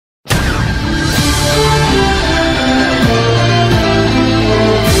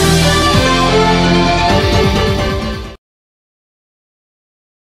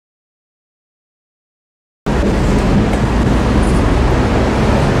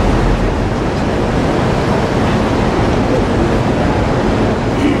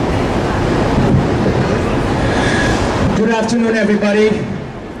afternoon, everybody.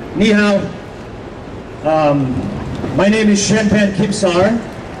 Ni hao. My name is Shenpen Kipsar,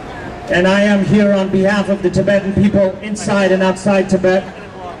 and I am here on behalf of the Tibetan people inside and outside Tibet,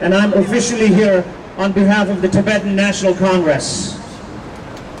 and I'm officially here on behalf of the Tibetan National Congress.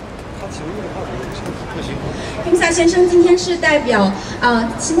 金萨先生今天是代表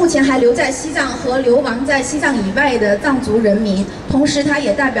目前还留在西藏和流亡在西藏以外的藏族人民，同时他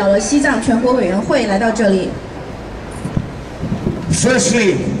也代表了西藏全国委员会来到这里。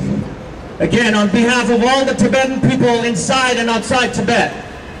Firstly, again, on behalf of all the Tibetan people inside and outside Tibet,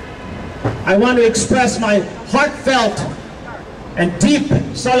 I want to express my heartfelt and deep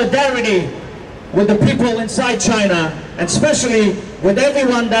solidarity with the people inside China, and especially with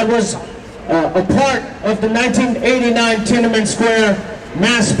everyone that was a part of the 1989 Tiananmen Square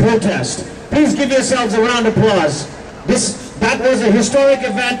mass protest. Please give yourselves a round of applause. That was a historic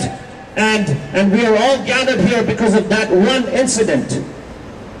event, and we are all gathered here because of that one incident.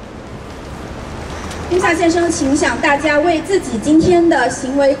 金萨先生请想大家为自己今天的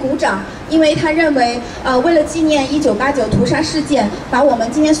行为鼓掌，因为他认为，为了纪念1989屠杀事件，把我们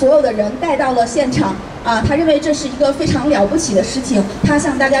今天所有的人带到了现场，他认为这是一个非常了不起的事情，他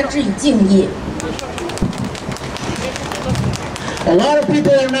向大家致以敬意。A lot of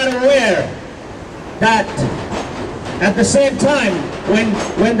people are not aware that at the same time,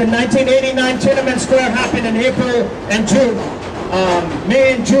 when the 1989 Tiananmen Square happened in April and June,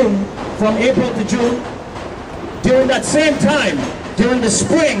 May and June, from April to June, during that same time, during the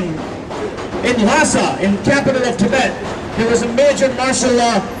spring, in Lhasa, in the capital of Tibet, there was a major martial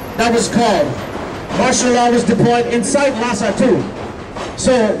law that was called. Martial law was deployed inside Lhasa too.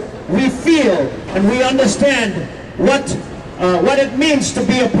 So we feel and we understand what it means to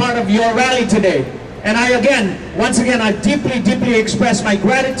be a part of your rally today. And once again, I deeply express my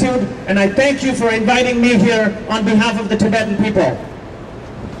gratitude, and I thank you for inviting me here on behalf of the Tibetan people.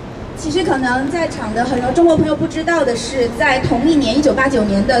 其实可能在场的很多中国朋友不知道的是，在同一年1989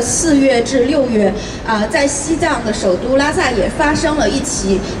年的4月至6月，在西藏的首都拉萨也发生了一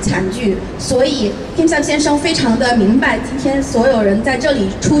起惨剧，所以 Kim Sam 先生非常的明白今天所有人在这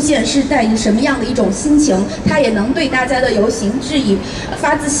里出现是带着什么样的一种心情，他也能对大家的游行致以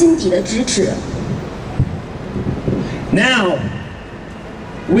发自心底的支持。Now,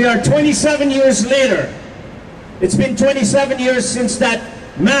 we are 27 years later. It's been 27 years since that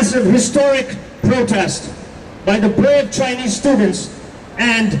massive historic protest by the brave Chinese students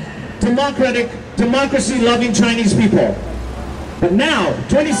and democracy-loving Chinese people. But now,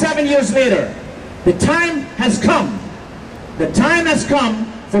 27 years later, the time has come. The time has come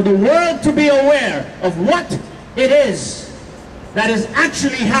for the world to be aware of what it is that is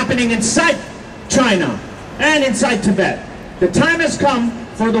actually happening inside China and inside Tibet. The time has come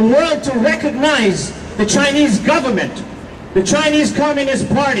for the world to recognize the Chinese government, the Chinese Communist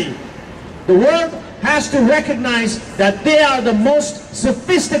Party. The world has to recognize that they are the most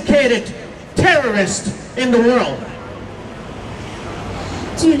sophisticated terrorists in the world.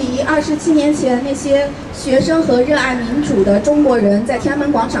 距离27年前那些学生和热爱民主的中国人在天安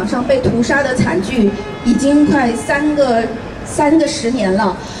门广场上被屠杀的惨剧，已经快三个10年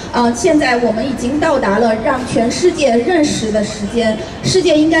了。现在我们已经到达了让全世界认识的时间，世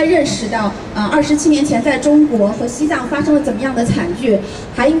界应该认识到，27年前在中国和西藏发生了怎么样的惨剧，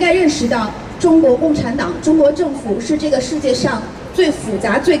还应该认识到中国共产党、中国政府是这个世界上最复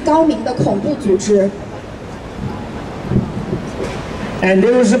杂、最高明的恐怖组织。And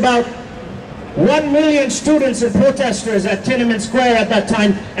there was about 1 million students and protesters at Tiananmen Square at that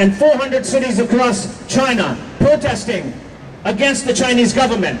time, and 400 cities across China protesting against the Chinese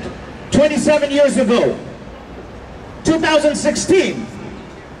government. 27 years ago, 2016,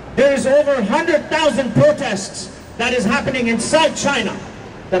 there is over 100,000 protests that is happening inside China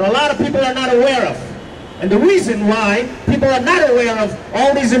that a lot of people are not aware of. And the reason why people are not aware of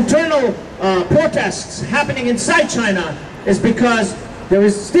all these internal protests happening inside China is because there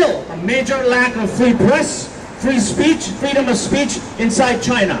is still a major lack of free press, free speech, freedom of speech inside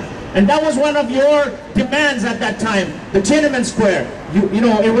China. And that was one of your demands at that time, the Tiananmen Square. You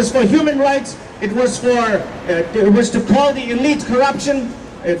know, it was for human rights, it was to call the elite corruption,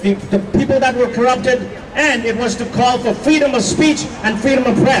 the people that were corrupted, and it was to call for freedom of speech and freedom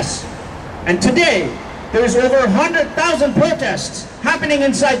of press. And today, there is over 100,000 protests happening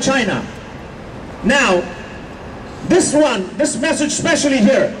inside China. Now, this message especially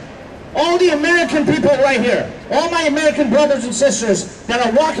here, all the American people right here, all my American brothers and sisters that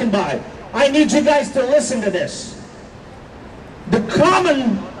are walking by, I need you guys to listen to this. The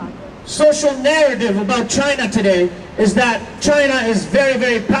common social narrative about China today is that China is very,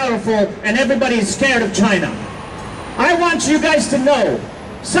 very powerful and everybody is scared of China. I want you guys to know,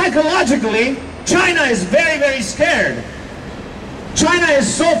 psychologically, China is very, very scared. China is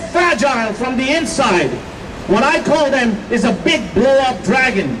so fragile from the inside. What I call them is a big blow-up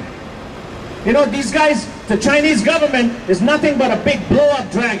dragon. You know, these guys, the Chinese government is nothing but a big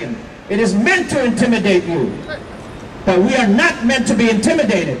blow-up dragon. It is meant to intimidate you. But we are not meant to be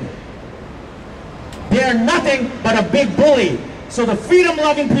intimidated. They are nothing but a big bully. So the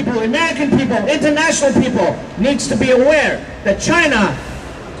freedom-loving people, American people, international people needs to be aware that China,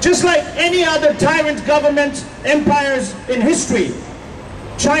 just like any other tyrant government, empires in history,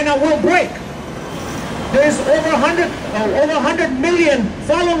 China will break. There's over 100 million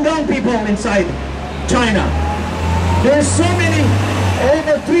Falun Gong people inside China. There's so many,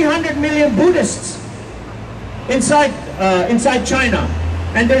 over 300 million Buddhists inside China.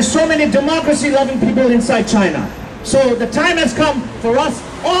 And there's so many democracy-loving people inside China. So the time has come for us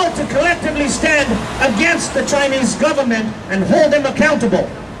all to collectively stand against the Chinese government and hold them accountable.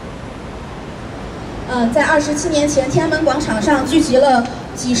 在27年前，天安门广场上聚集了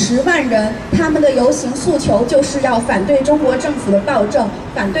几十万人，他们的游行诉求就是要反对中国政府的暴政，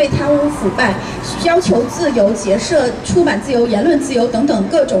反对贪污腐败，要求自由、结社、出版自由、言论自由等等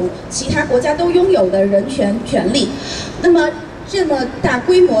各种其他国家都拥有的人权权利。那么，这么大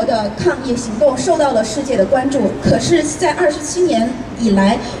规模的抗议行动受到了世界的关注。可是，在27年以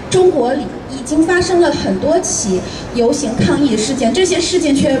来，中国已经发生了很多起游行抗议事件，这些事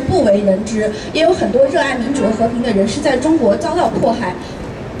件却不为人知，也有很多热爱民主和平的人士在中国遭到迫害。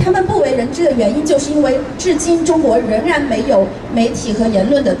他们不为人知的原因，就是因为至今中国仍然没有媒体和言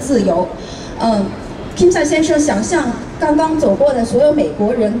论的自由。Kim 先生想向刚刚走过的所有美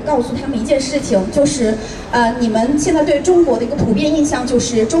国人告诉他们一件事情，就是你们现在对中国的一个普遍印象就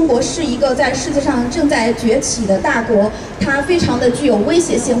是中国是一个在世界上正在崛起的大国，它非常的具有威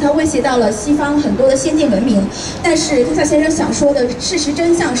胁性，它威胁到了西方很多的先进文明。但是Kim先生想说的事实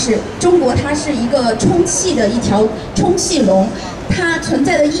真相是，中国它是一个充气的一条充气龙。它存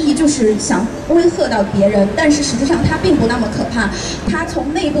在的意义就是想威吓到别人，但是实际上它并不那么可怕。它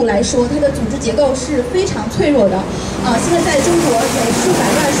从内部来说，它的组织结构是非常脆弱的。现在在中国有数百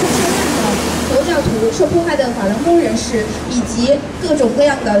万、数千万的佛教徒、受迫害的法轮功人士，以及各种各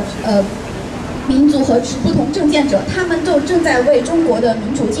样的民族和持不同政见者，他们都正在为中国的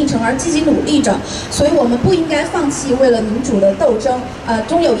民主进程而积极努力着。所以我们不应该放弃为了民主的斗争。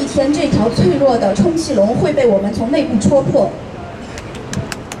终有一天，这条脆弱的充气龙会被我们从内部戳破。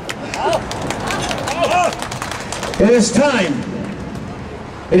It is time.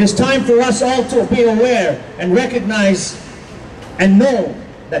 It is time for us all to be aware and recognize and know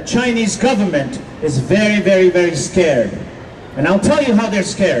that Chinese government is very, very, very scared. And I'll tell you how they're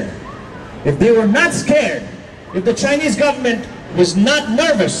scared. If they were not scared, if the Chinese government was not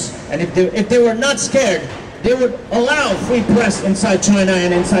nervous, and if they were not scared, they would allow free press inside China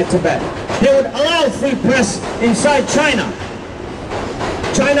and inside Tibet. They would allow free press inside China.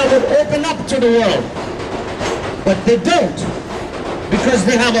 China would open up to the world. But they don't, because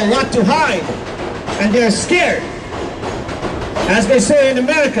they have a lot to hide, and they're scared. As they say in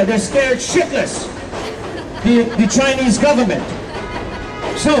America, they're scared shitless, the Chinese government.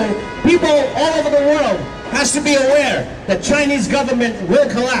 So people all over the world has to be aware that Chinese government will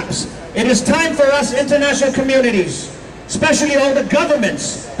collapse. It is time for us international communities, especially all the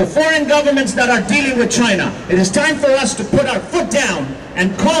governments, the foreign governments that are dealing with China. It is time for us to put our foot down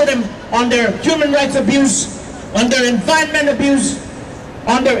and call them on their human rights abuse, on their environment abuse,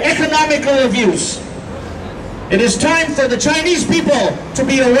 on their economical abuse. It is time for the Chinese people to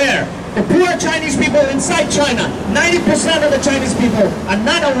be aware. The poor Chinese people inside China, 90% of the Chinese people are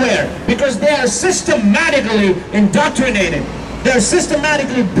not aware because they are systematically indoctrinated. They are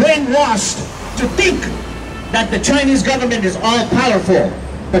systematically brainwashed to think that the Chinese government is all powerful,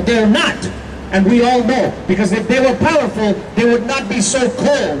 but they're not. And we all know, because if they were powerful, they would not be so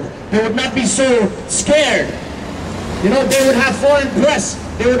cold. They would not be so scared. You know, they would have foreign press.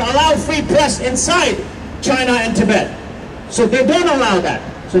 They would allow free press inside China and Tibet. So they don't allow that.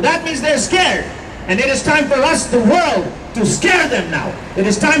 So that means they're scared. And it is time for us, the world, to scare them now. It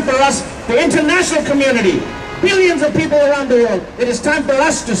is time for us, the international community, billions of people around the world, it is time for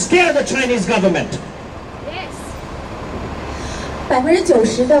us to scare the Chinese government.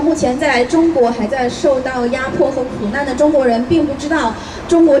 90%的目前在中国还在受到压迫和苦难的中国人，并不知道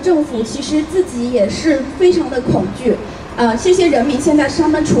中国政府其实自己也是非常的恐惧。这些人民现在是他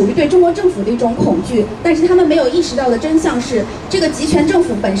们处于对中国政府的一种恐惧，但是他们没有意识到的真相是，这个集权政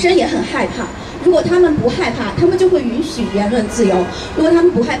府本身也很害怕。如果他们不害怕，他们就会允许言论自由；如果他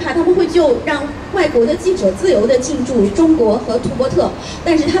们不害怕，他们会就让外国的记者自由地进驻中国和土伯特。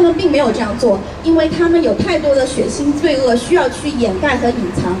但是他们并没有这样做，因为他们有太多的血腥罪恶需要去掩盖和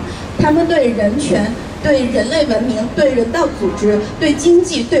隐藏。他们对人权、对人类文明、对人道组织、对经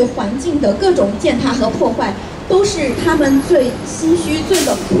济、对环境的各种践踏和破坏，都是他们最心虚、最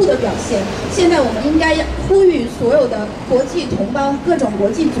冷酷的表现。现在我们应该呼吁所有的国际同胞、各种国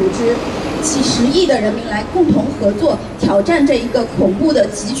际组织，几十亿的人民来共同合作，挑战这一个恐怖的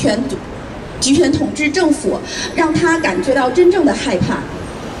集权统治政府，让他感觉到真正的害怕。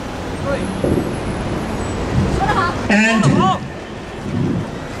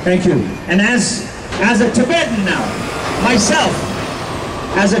Thank you. And as a Tibetan now, myself,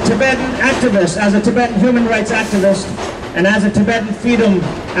 as a Tibetan activist, as a Tibetan human rights activist, and as a Tibetan freedom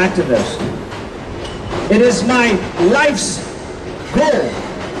activist, it is my life's goal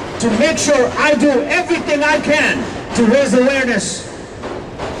to make sure I do everything I can to raise awareness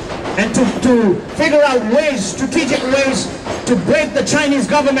and to figure out ways, strategic ways, to break the Chinese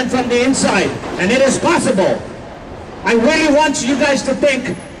government from the inside. And it is possible. I really want you guys to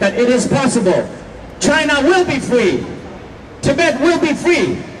think that it is possible. China will be free. Tibet will be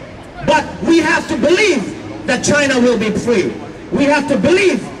free. But we have to believe that China will be free. We have to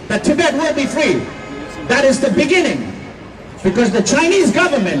believe that Tibet will be free. That is the beginning. Because the Chinese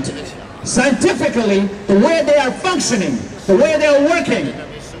government, scientifically, the way they are functioning, the way they are working,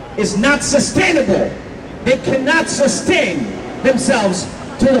 is not sustainable. They cannot sustain themselves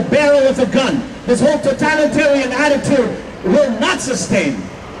to the barrel of a gun. This whole totalitarian attitude will not sustain.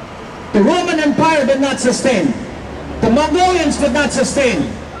 The Roman Empire did not sustain. The Mongolians did not sustain.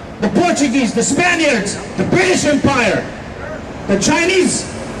 The Portuguese, the Spaniards, the British Empire, the Chinese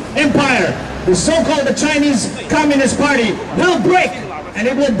Empire, the so-called the Chinese Communist Party will break, and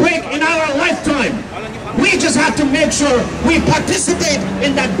it will break in our lifetime. We just have to make sure we participate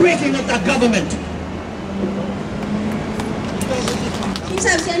in that breaking of that government. 金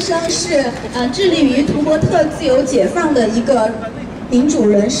赛先生是致力于图伯特自由解放的一个民主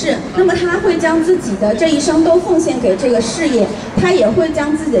人士，那么他会将自己的这一生都奉献给这个事业，他也会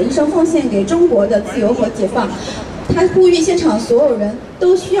将自己的一生奉献给中国的自由和解放。他呼吁现场所有人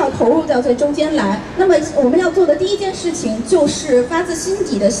都需要投入到这中间来。那么我们要做的第一件事情就是发自心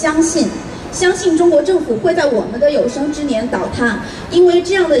底的相信中国政府会在我们的有生之年倒塌，因为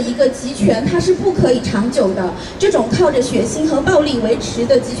这样的一个集权它是不可以长久的。这种靠着血腥和暴力维持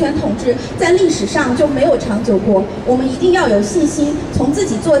的集权统治，在历史上就没有长久过。我们一定要有信心，从自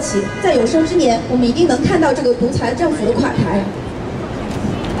己做起，在有生之年，我们一定能看到这个独裁政府的垮台。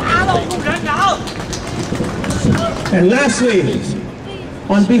打倒共产党！ And lastly,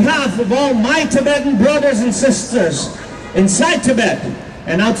 on behalf of all my Tibetan brothers and sisters inside Tibet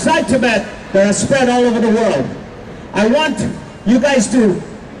and outside Tibet that are spread all over the world, I want you guys to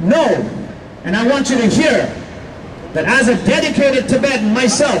know, and I want you to hear, that as a dedicated Tibetan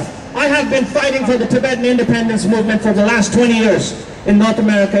myself, I have been fighting for the Tibetan independence movement for the last 20 years in North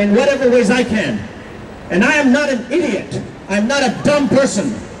America in whatever ways I can. And I am not an idiot. I'm not a dumb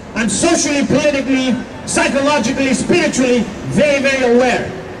person. I'm socially, politically, psychologically, spiritually very, very aware.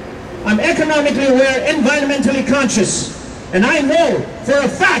 I'm economically aware, environmentally conscious. And I know for a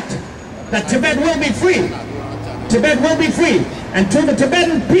fact that Tibet will be free. Tibet will be free. And to the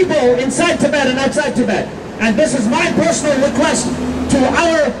Tibetan people inside Tibet and outside Tibet, and this is my personal request to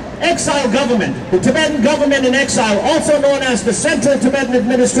our exile government, the Tibetan government in exile, also known as the Central Tibetan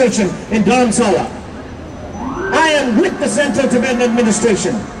Administration in Dharamsala. I am with the Central Tibetan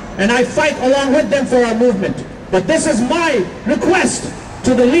Administration, and I fight along with them for our movement. But this is my request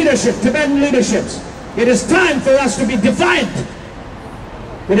to the leadership, Tibetan leaderships. It is time for us to be defiant.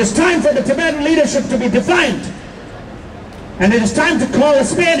 It is time for the Tibetan leadership to be defiant. And it is time to call a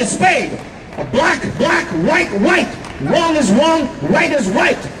spade a spade. A black, black, white, white. Wrong is wrong, right is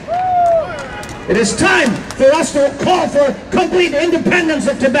right. It is time for us to call for complete independence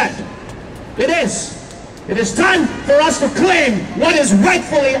of Tibet. It is. It is time for us to claim what is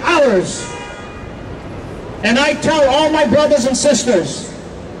rightfully ours. And I tell all my brothers and sisters,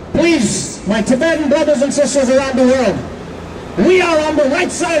 please, my Tibetan brothers and sisters around the world, we are on the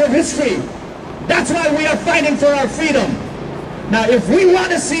right side of history. That's why we are fighting for our freedom. Now, if we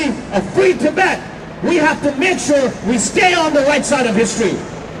want to see a free Tibet, we have to make sure we stay on the right side of history.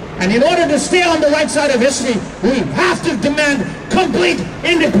 And in order to stay on the right side of history, we have to demand complete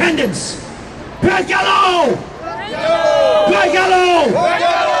independence. Pekalo! Pekalo!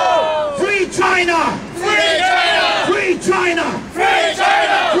 Free China! Free China! Free China! Free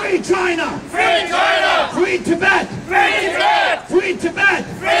China! Free China! Free China! Free Tibet! Free Tibet! Free Tibet!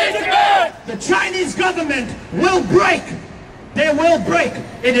 Free Tibet! The Chinese government will break. They will break.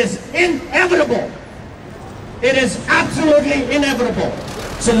 It is inevitable. It is absolutely inevitable.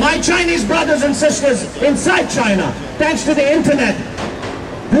 So my Chinese brothers and sisters inside China, thanks to the internet,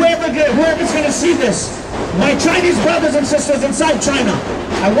 whoever's going to see this, my Chinese brothers and sisters inside China,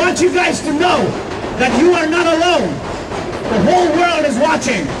 I want you guys to know that you are not alone. The whole world is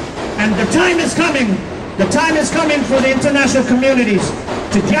watching, and the time is coming. The time is coming for the international communities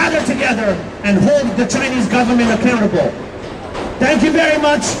to gather together and hold the Chinese government accountable. Thank you very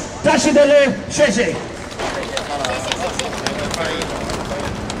much. Tashi dele, sheshe.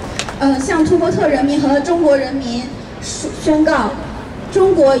 向图伯特人民和中国人民宣告，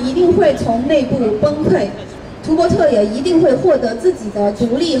中国一定会从内部崩溃，图伯特也一定会获得自己的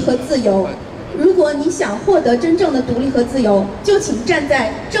独立和自由。如果你想获得真正的独立和自由，就请站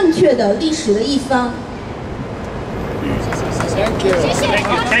在正确的历史的一方。谢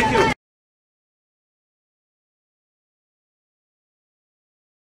谢。